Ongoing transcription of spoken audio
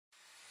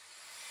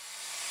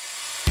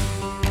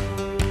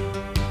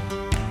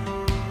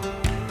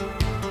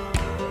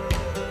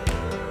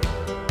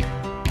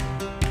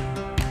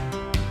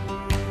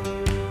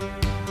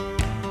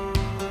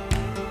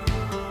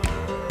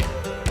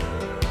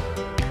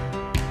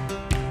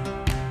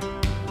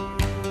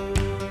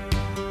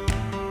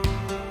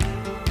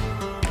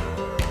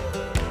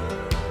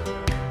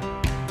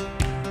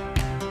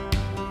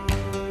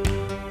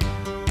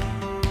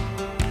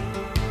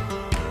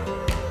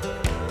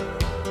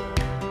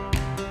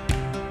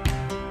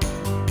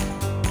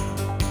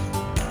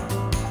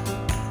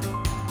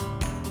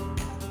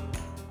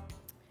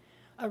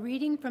A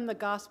reading from the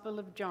Gospel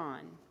of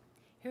John.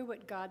 Hear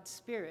what God's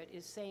Spirit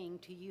is saying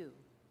to you.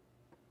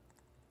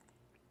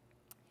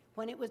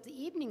 When it was the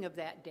evening of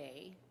that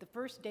day, the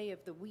first day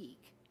of the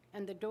week,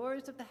 and the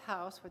doors of the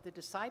house where the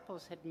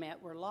disciples had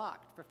met were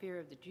locked for fear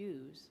of the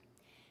Jews,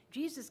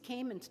 Jesus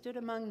came and stood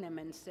among them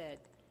and said,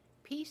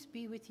 "Peace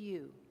be with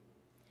you."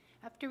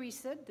 After he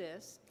said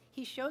this,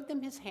 he showed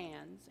them his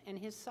hands and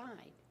his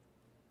side.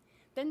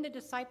 Then the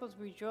disciples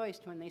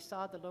rejoiced when they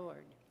saw the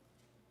Lord.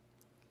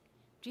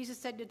 Jesus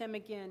said to them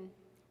again,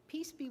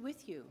 "Peace be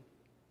with you.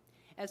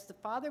 As the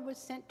Father was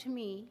sent to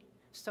me,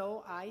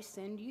 so I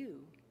send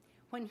you."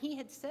 When he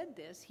had said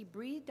this, he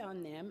breathed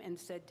on them and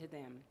said to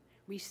them,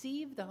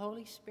 "Receive the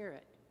Holy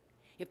Spirit.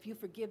 If you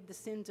forgive the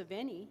sins of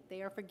any,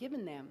 they are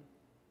forgiven them.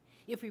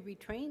 If we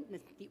retain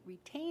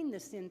the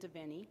sins of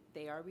any,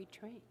 they are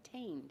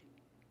retained."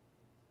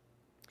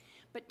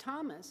 But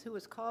Thomas, who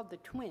was called the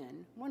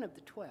twin, one of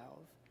the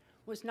 12,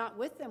 was not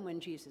with them when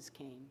Jesus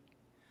came.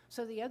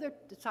 So the other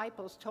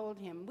disciples told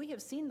him, "We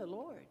have seen the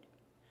Lord."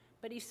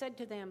 But he said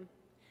to them,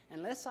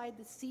 "Unless I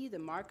see the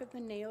mark of the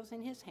nails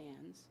in his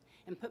hands,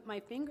 and put my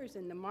fingers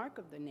in the mark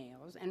of the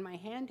nails, and my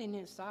hand in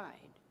his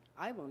side,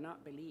 I will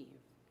not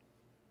believe."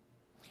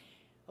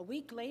 A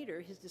week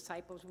later, his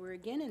disciples were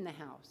again in the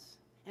house,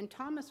 and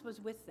Thomas was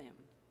with them.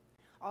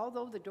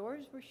 Although the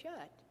doors were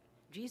shut,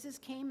 Jesus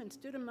came and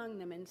stood among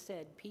them and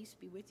said, "Peace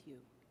be with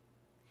you."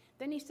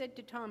 Then he said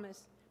to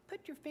Thomas,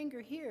 "Put your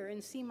finger here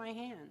and see my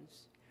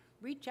hands.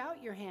 Reach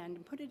out your hand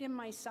and put it in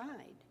my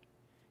side.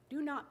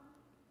 Do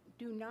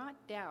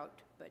not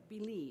doubt, but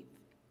believe."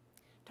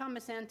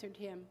 Thomas answered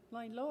him,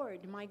 "My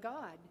Lord, my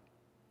God."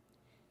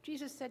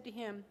 Jesus said to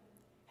him,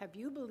 "Have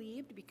you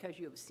believed because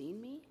you have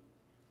seen me?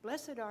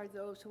 Blessed are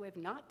those who have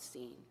not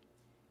seen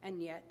and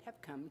yet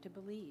have come to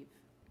believe."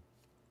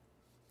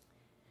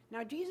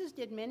 Now Jesus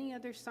did many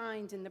other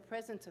signs in the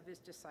presence of his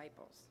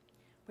disciples,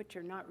 which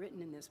are not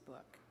written in this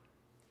book.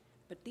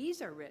 But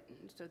these are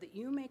written so that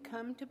you may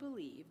come to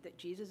believe that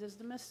Jesus is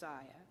the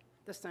Messiah,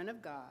 the Son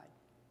of God,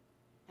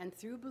 and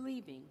through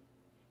believing,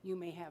 you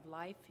may have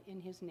life in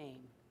his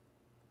name.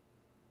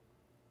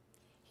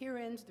 Here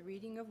ends the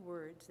reading of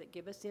words that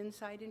give us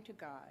insight into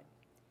God.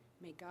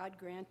 May God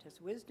grant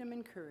us wisdom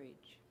and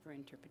courage for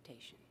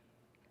interpretation.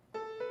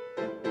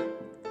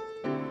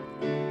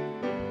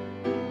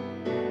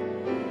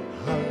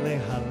 Halle,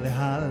 halle,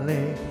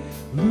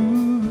 hallelujah.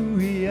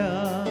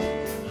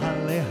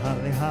 Halle,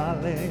 halle,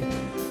 hallelujah.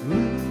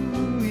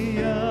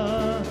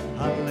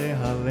 Halle,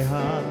 halle,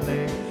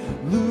 hallelujah.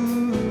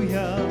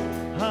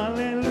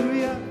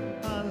 Hallelujah,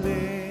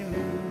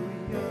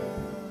 hallelujah.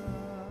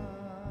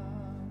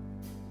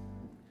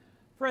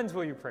 Friends,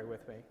 will you pray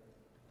with me?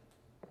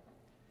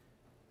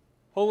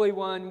 Holy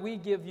One, we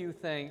give you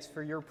thanks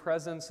for your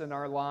presence in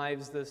our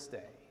lives this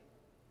day.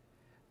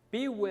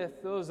 Be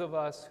with those of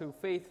us who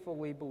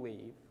faithfully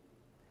believe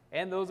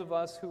and those of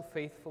us who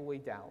faithfully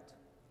doubt,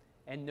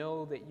 and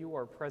know that you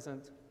are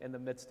present in the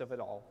midst of it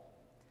all.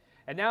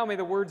 And now may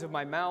the words of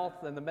my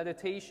mouth and the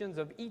meditations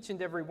of each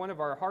and every one of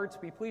our hearts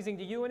be pleasing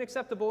to you and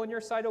acceptable in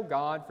your sight, O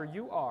God, for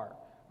you are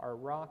our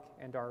rock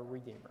and our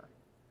Redeemer.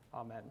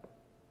 Amen.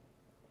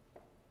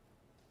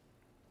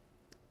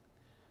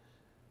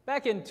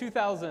 Back in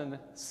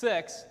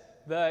 2006,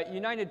 the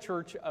United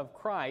Church of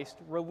Christ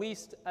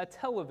released a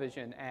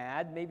television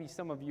ad. Maybe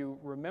some of you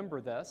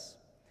remember this.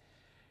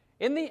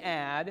 In the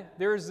ad,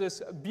 there's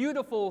this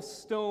beautiful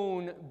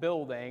stone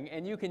building,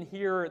 and you can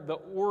hear the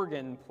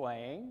organ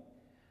playing.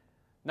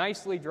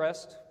 Nicely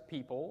dressed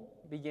people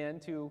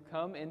begin to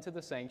come into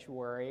the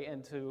sanctuary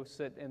and to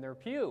sit in their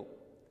pew.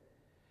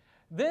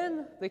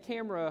 Then the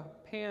camera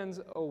pans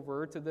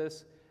over to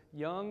this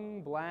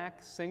young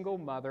black single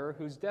mother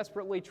who's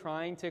desperately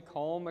trying to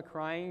calm a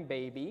crying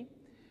baby.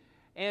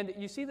 And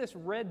you see this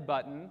red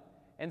button,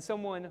 and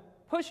someone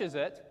pushes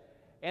it,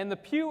 and the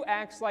pew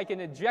acts like an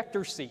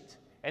ejector seat,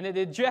 and it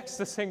ejects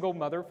the single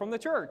mother from the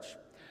church.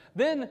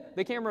 Then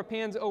the camera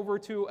pans over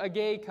to a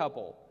gay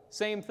couple.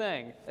 Same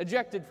thing,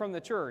 ejected from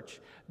the church.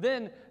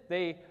 Then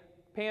they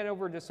pan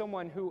over to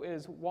someone who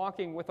is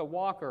walking with a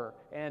walker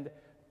and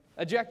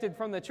ejected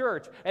from the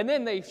church. And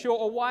then they show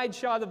a wide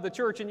shot of the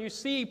church, and you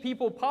see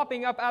people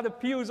popping up out of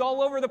pews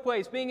all over the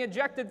place, being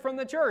ejected from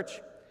the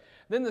church.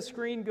 Then the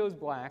screen goes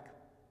black,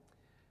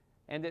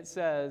 and it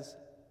says,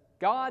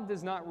 "God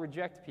does not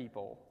reject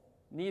people,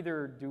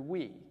 neither do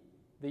we,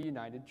 the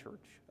United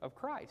Church of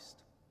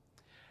Christ."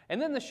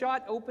 And then the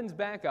shot opens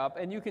back up,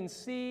 and you can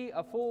see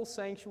a full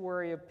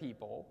sanctuary of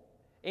people,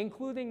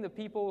 including the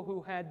people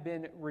who had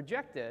been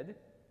rejected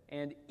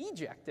and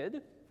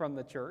ejected from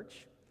the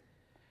church.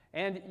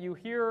 And you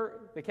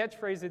hear the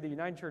catchphrase of the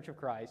United Church of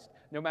Christ: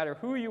 no matter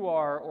who you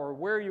are or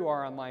where you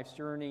are on life's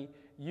journey,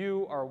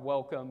 you are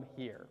welcome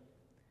here.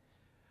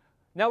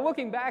 Now,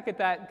 looking back at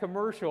that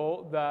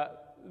commercial, the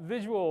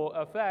visual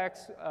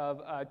effects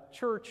of a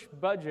church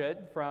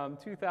budget from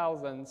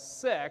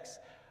 2006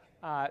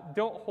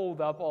 don't hold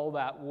up all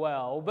that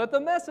well, but the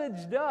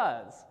message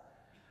does.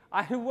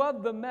 I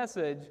love the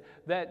message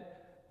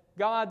that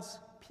God's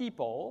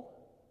people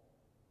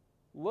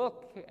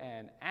look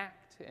and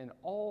act in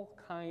all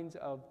kinds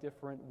of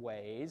different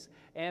ways,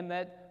 and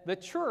that the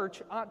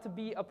church ought to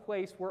be a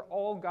place where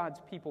all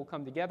God's people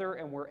come together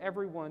and where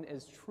everyone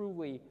is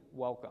truly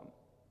welcome.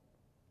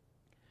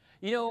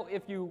 You know,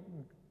 if you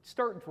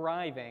start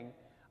driving,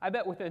 I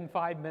bet within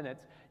 5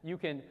 minutes you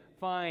can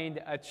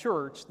find a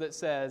church that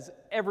says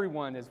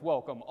everyone is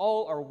welcome,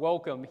 all are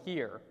welcome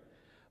here.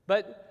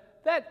 But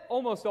that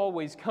almost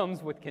always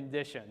comes with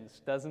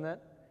conditions, doesn't it?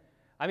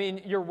 I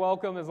mean, you're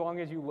welcome as long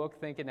as you look,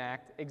 think, and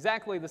act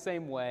exactly the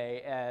same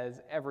way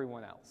as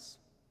everyone else.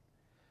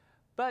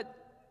 But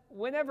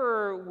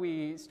whenever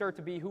we start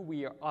to be who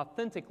we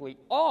authentically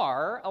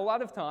are, a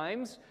lot of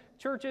times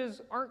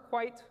churches aren't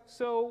quite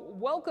so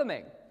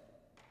welcoming.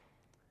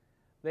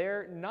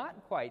 They're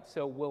not quite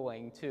so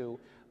willing to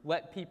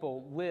let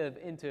people live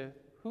into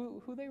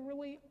who they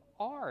really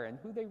are and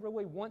who they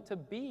really want to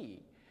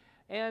be.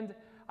 And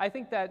I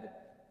think that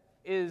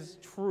is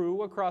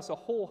true across a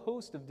whole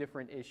host of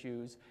different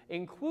issues,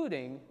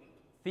 including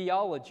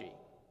theology.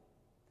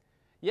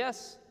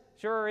 Yes,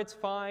 sure, it's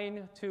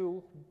fine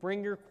to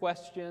bring your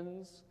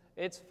questions.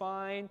 It's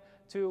fine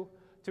to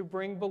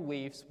bring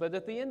beliefs. But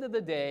at the end of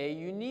the day,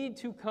 you need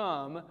to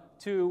come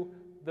to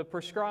the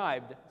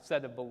prescribed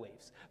set of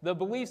beliefs, the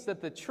beliefs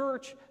that the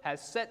church has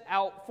set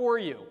out for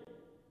you.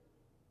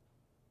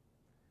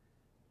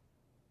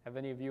 Have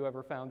any of you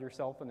ever found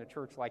yourself in a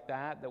church like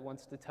that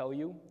wants to tell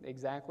you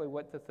exactly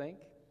what to think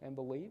and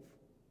believe?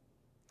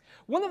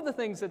 One of the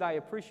things that I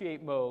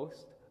appreciate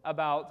most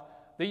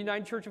about the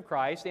United Church of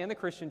Christ and the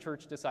Christian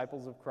Church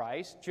Disciples of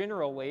Christ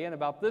generally, and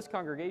about this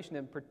congregation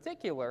in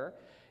particular,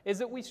 is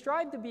that we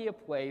strive to be a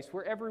place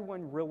where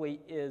everyone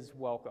really is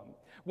welcome.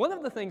 One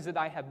of the things that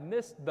I have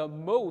missed the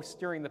most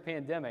during the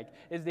pandemic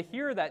is to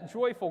hear that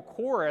joyful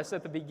chorus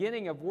at the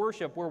beginning of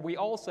worship where we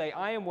all say,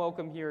 I am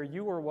welcome here,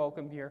 you are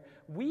welcome here,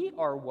 we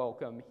are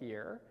welcome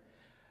here.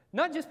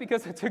 Not just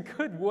because it's a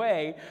good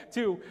way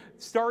to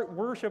start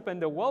worship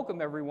and to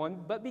welcome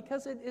everyone, but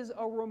because it is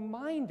a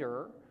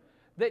reminder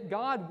that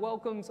God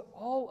welcomes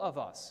all of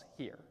us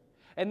here,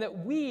 and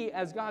that we,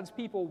 as God's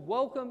people,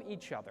 welcome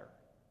each other.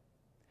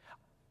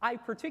 I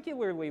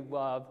particularly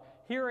love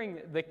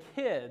hearing the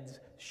kids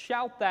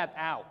shout that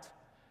out.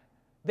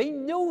 They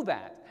know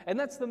that, and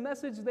that's the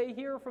message they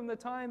hear from the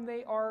time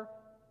they are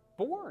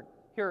born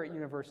here at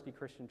University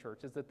Christian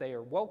Church, is that they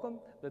are welcome,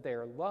 that they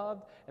are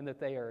loved, and that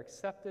they are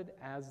accepted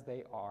as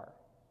they are,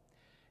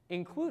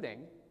 including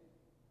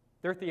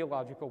their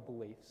theological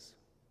beliefs.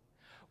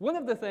 One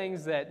of the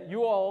things that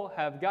you all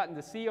have gotten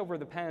to see over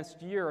the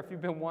past year, if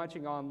you've been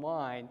watching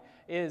online,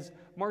 is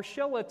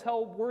Marcella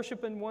tell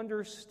Worship and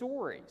Wonder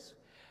stories.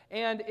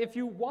 And if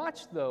you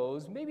watch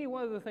those, maybe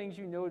one of the things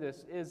you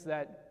notice is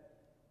that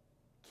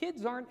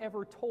kids aren't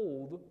ever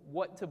told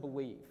what to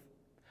believe.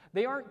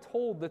 They aren't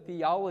told the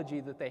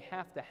theology that they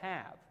have to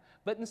have,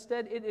 but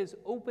instead it is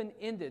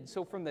open-ended.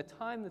 So from the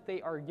time that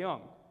they are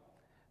young,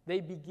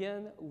 they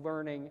begin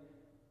learning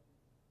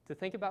to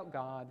think about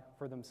God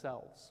for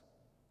themselves,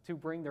 to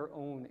bring their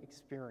own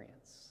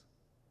experience.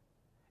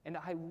 And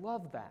I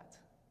love that.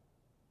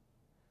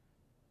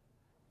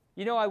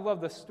 You know, I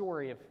love the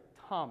story of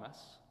Thomas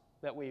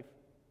that we've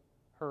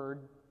heard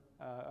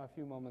a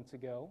few moments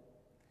ago.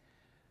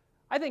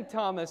 I think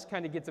Thomas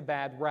kind of gets a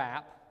bad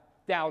rap,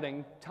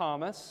 doubting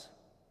Thomas.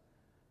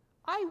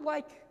 I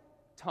like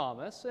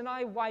Thomas, and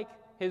I like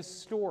his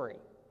story.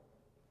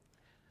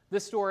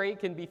 This story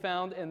can be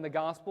found in the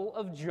Gospel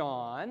of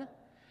John,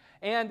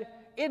 and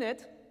in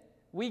it,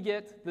 we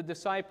get the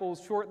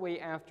disciples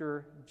shortly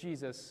after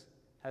Jesus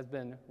has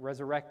been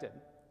resurrected.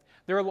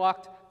 They're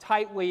locked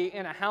tightly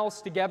in a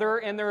house together,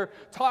 and they're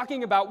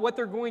talking about what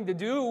they're going to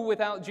do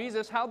without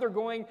Jesus, how they're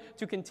going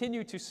to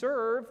continue to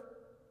serve.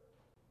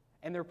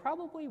 And they're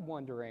probably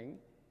wondering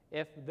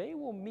if they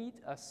will meet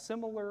a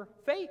similar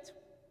fate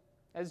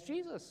as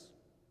Jesus.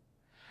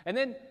 And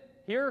then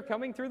here,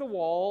 coming through the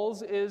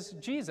walls, is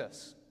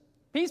Jesus.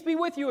 Peace be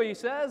with you, he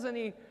says, and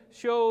he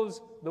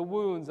shows the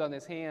wounds on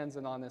his hands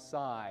and on his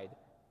side.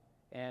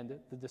 And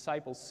the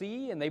disciples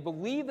see, and they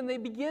believe, and they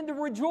begin to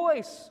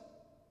rejoice.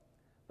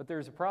 But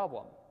there's a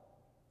problem.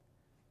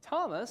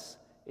 Thomas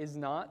is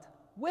not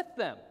with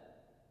them.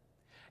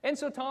 And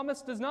so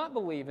Thomas does not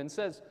believe and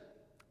says,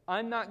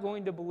 I'm not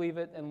going to believe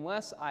it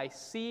unless I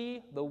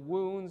see the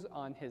wounds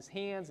on his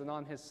hands and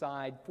on his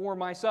side for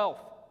myself.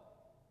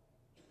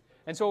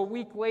 And so a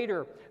week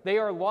later, they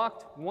are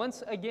locked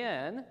once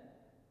again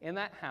in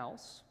that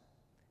house.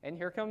 And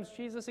here comes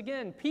Jesus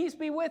again. Peace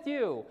be with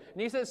you.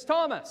 And he says,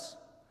 Thomas,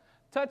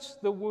 touch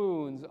the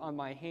wounds on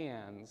my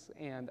hands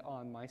and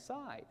on my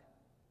side.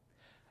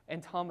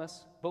 And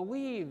Thomas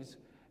believes,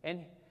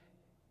 and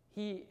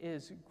he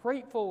is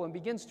grateful and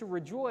begins to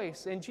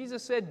rejoice. And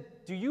Jesus said,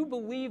 do you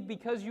believe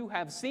because you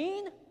have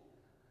seen?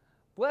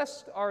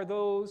 Blessed are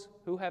those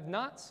who have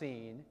not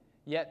seen,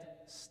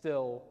 yet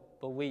still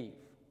believe.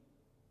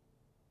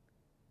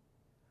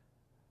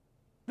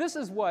 This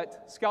is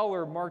what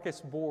scholar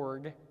Marcus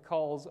Borg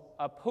calls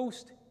a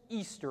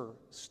post-Easter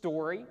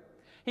story.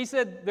 He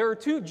said there are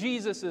two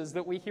Jesuses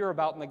that we hear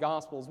about in the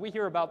Gospels. We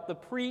hear about the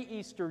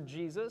pre-Easter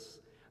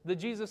Jesus, the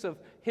Jesus of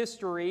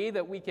history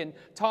that we can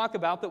talk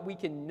about, that we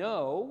can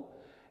know,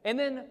 and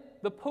then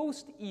the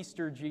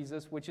post-Easter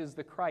Jesus, which is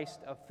the Christ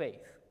of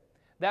faith.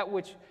 That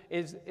which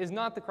is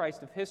not the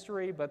Christ of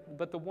history,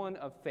 but the one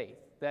of faith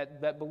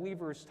that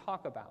believers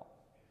talk about.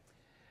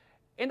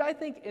 And I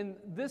think in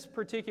this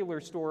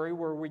particular story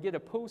where we get a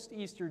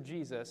post-Easter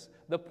Jesus,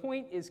 the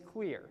point is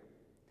clear.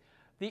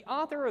 The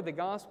author of the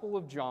Gospel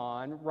of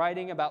John,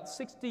 writing about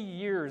 60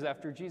 years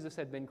after Jesus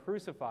had been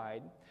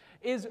crucified,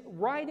 is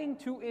writing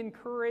to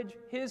encourage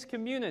his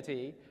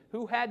community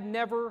who had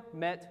never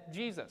met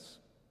Jesus,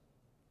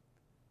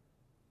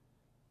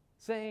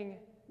 saying,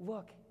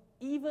 look,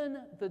 even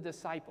the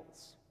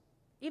disciples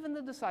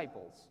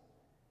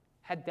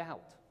had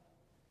doubt.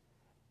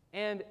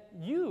 And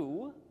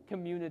you,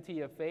 community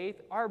of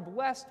faith, are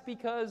blessed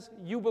because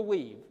you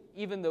believe,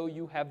 even though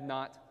you have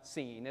not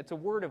seen. It's a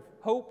word of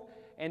hope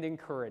and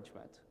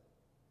encouragement.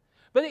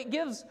 But it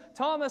gives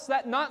Thomas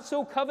that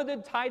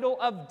not-so-coveted title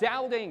of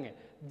doubting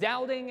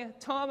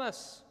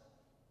Thomas.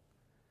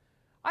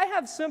 I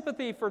have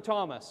sympathy for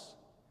Thomas.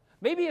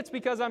 Maybe it's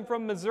because I'm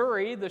from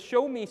Missouri, the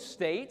show-me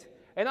state,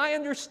 and I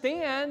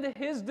understand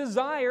his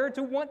desire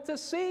to want to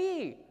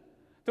see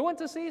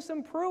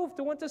some proof,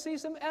 to want to see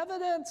some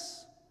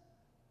evidence,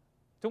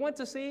 to want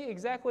to see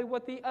exactly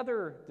what the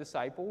other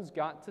disciples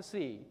got to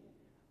see,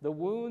 the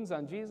wounds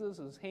on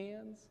Jesus'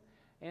 hands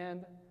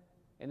and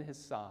in his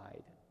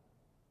side.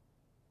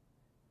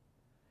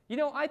 You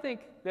know, I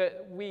think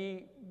that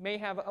we may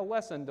have a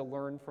lesson to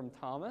learn from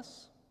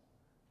Thomas,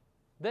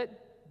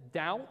 that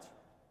doubt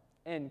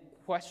and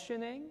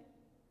questioning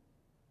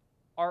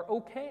are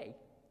okay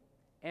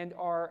and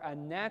are a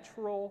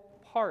natural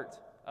part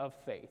of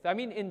faith. I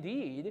mean,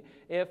 indeed,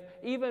 if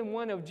even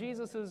one of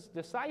Jesus'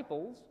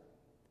 disciples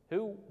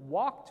who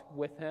walked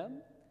with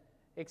him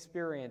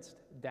experienced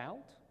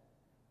doubt,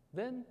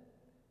 then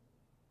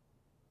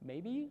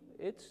maybe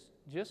it's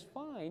just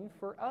fine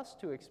for us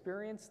to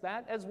experience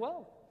that as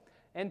well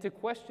and to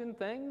question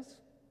things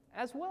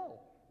as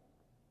well.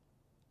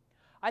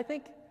 I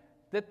think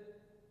that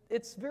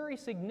it's very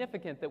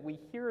significant that we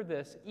hear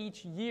this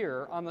each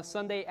year on the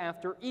Sunday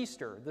after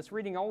Easter. This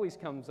reading always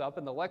comes up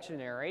in the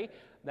lectionary,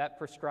 that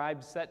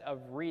prescribed set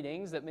of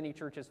readings that many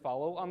churches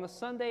follow on the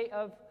Sunday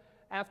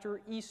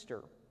after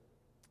Easter.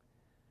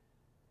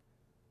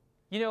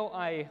 You know,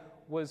 I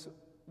was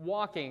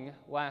walking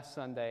last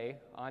Sunday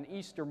on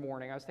Easter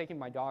morning. I was taking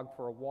my dog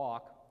for a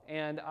walk,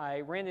 and I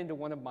ran into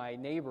one of my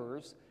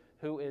neighbors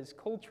who is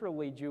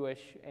culturally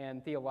Jewish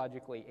and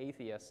theologically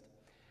atheist.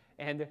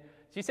 And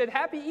she said,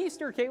 "Happy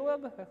Easter,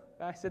 Caleb."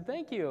 I said,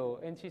 "Thank you."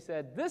 And she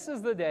said, "This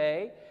is the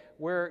day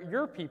where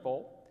your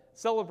people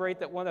celebrate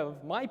that one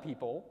of my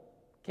people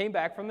came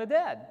back from the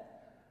dead."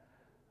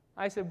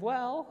 I said,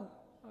 "Well,"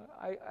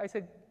 I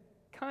said,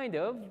 "Kind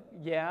of,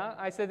 yeah."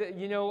 I said,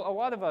 "You know, a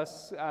lot of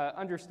us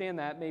understand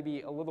that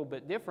maybe a little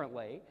bit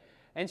differently."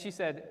 And she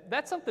said,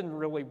 "That's something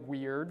really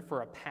weird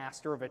for a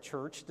pastor of a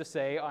church to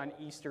say on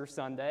Easter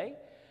Sunday."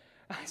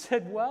 I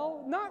said,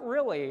 "Well, not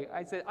really."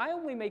 I said, "I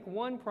only make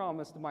one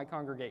promise to my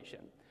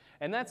congregation,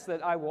 and that's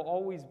that I will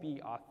always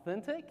be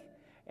authentic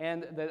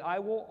and that I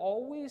will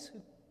always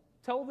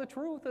tell the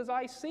truth as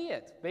I see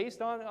it,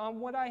 based on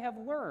what I have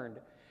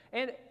learned.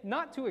 And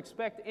not to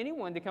expect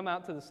anyone to come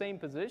out to the same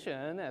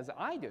position as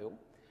I do,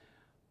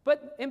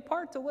 but in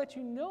part to let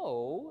you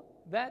know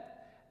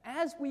that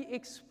as we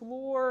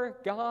explore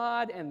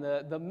God and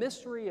the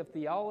mystery of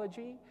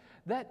theology,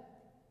 that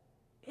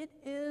it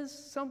is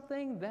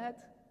something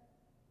that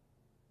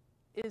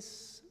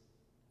is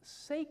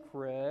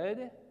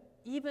sacred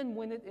even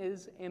when it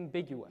is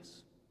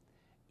ambiguous,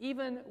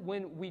 even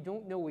when we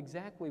don't know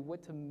exactly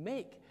what to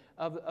make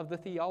of the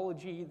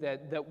theology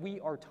that we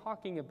are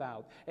talking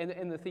about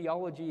and the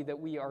theology that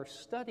we are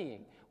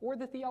studying, or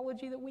the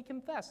theology that we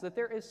confess, that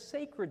there is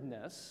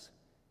sacredness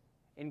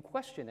in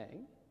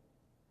questioning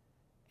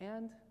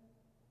and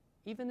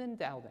even in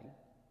doubting.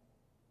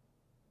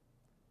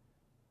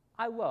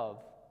 I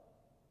love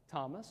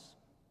Thomas.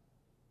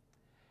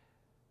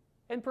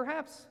 And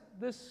perhaps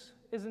this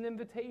is an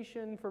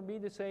invitation for me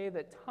to say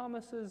that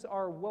Thomases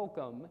are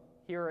welcome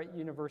here at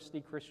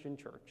University Christian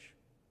Church.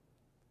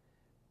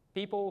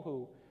 People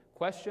who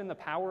question the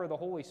power of the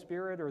Holy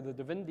Spirit or the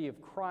divinity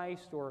of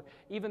Christ or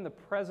even the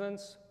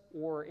presence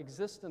or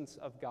existence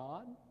of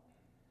God,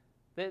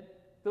 that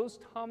those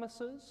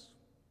Thomases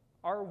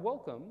are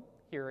welcome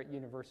here at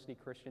University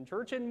Christian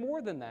Church. And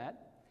more than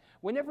that,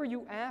 whenever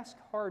you ask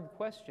hard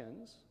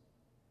questions,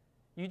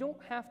 you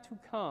don't have to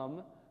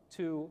come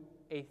to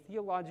a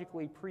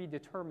theologically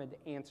predetermined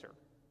answer.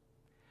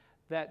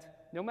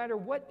 That no matter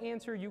what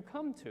answer you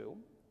come to,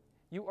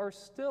 you are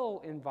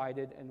still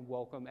invited and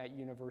welcome at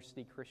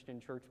University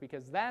Christian Church,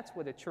 because that's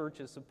what a church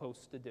is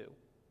supposed to do.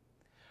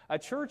 A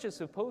church is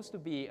supposed to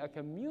be a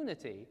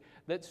community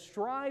that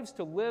strives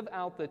to live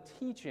out the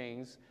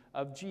teachings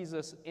of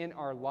Jesus in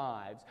our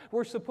lives.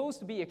 We're supposed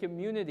to be a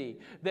community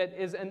that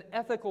is an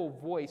ethical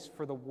voice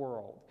for the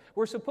world.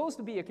 We're supposed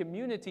to be a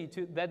community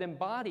that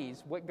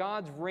embodies what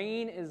God's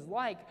reign is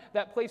like,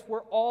 that place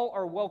where all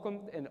are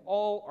welcomed and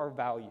all are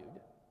valued,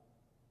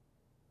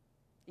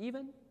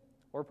 even,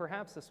 or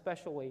perhaps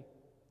especially,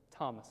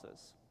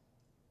 Thomas's.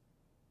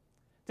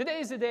 Today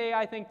is a day,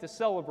 I think, to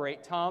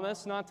celebrate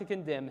Thomas, not to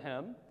condemn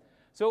him.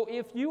 So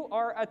if you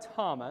are a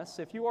Thomas,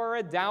 if you are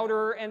a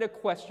doubter and a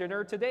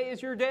questioner, today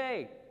is your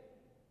day.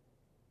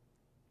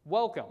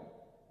 Welcome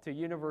to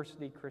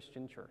University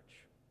Christian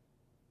Church.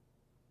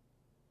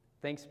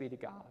 Thanks be to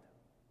God.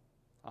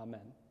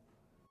 Amen.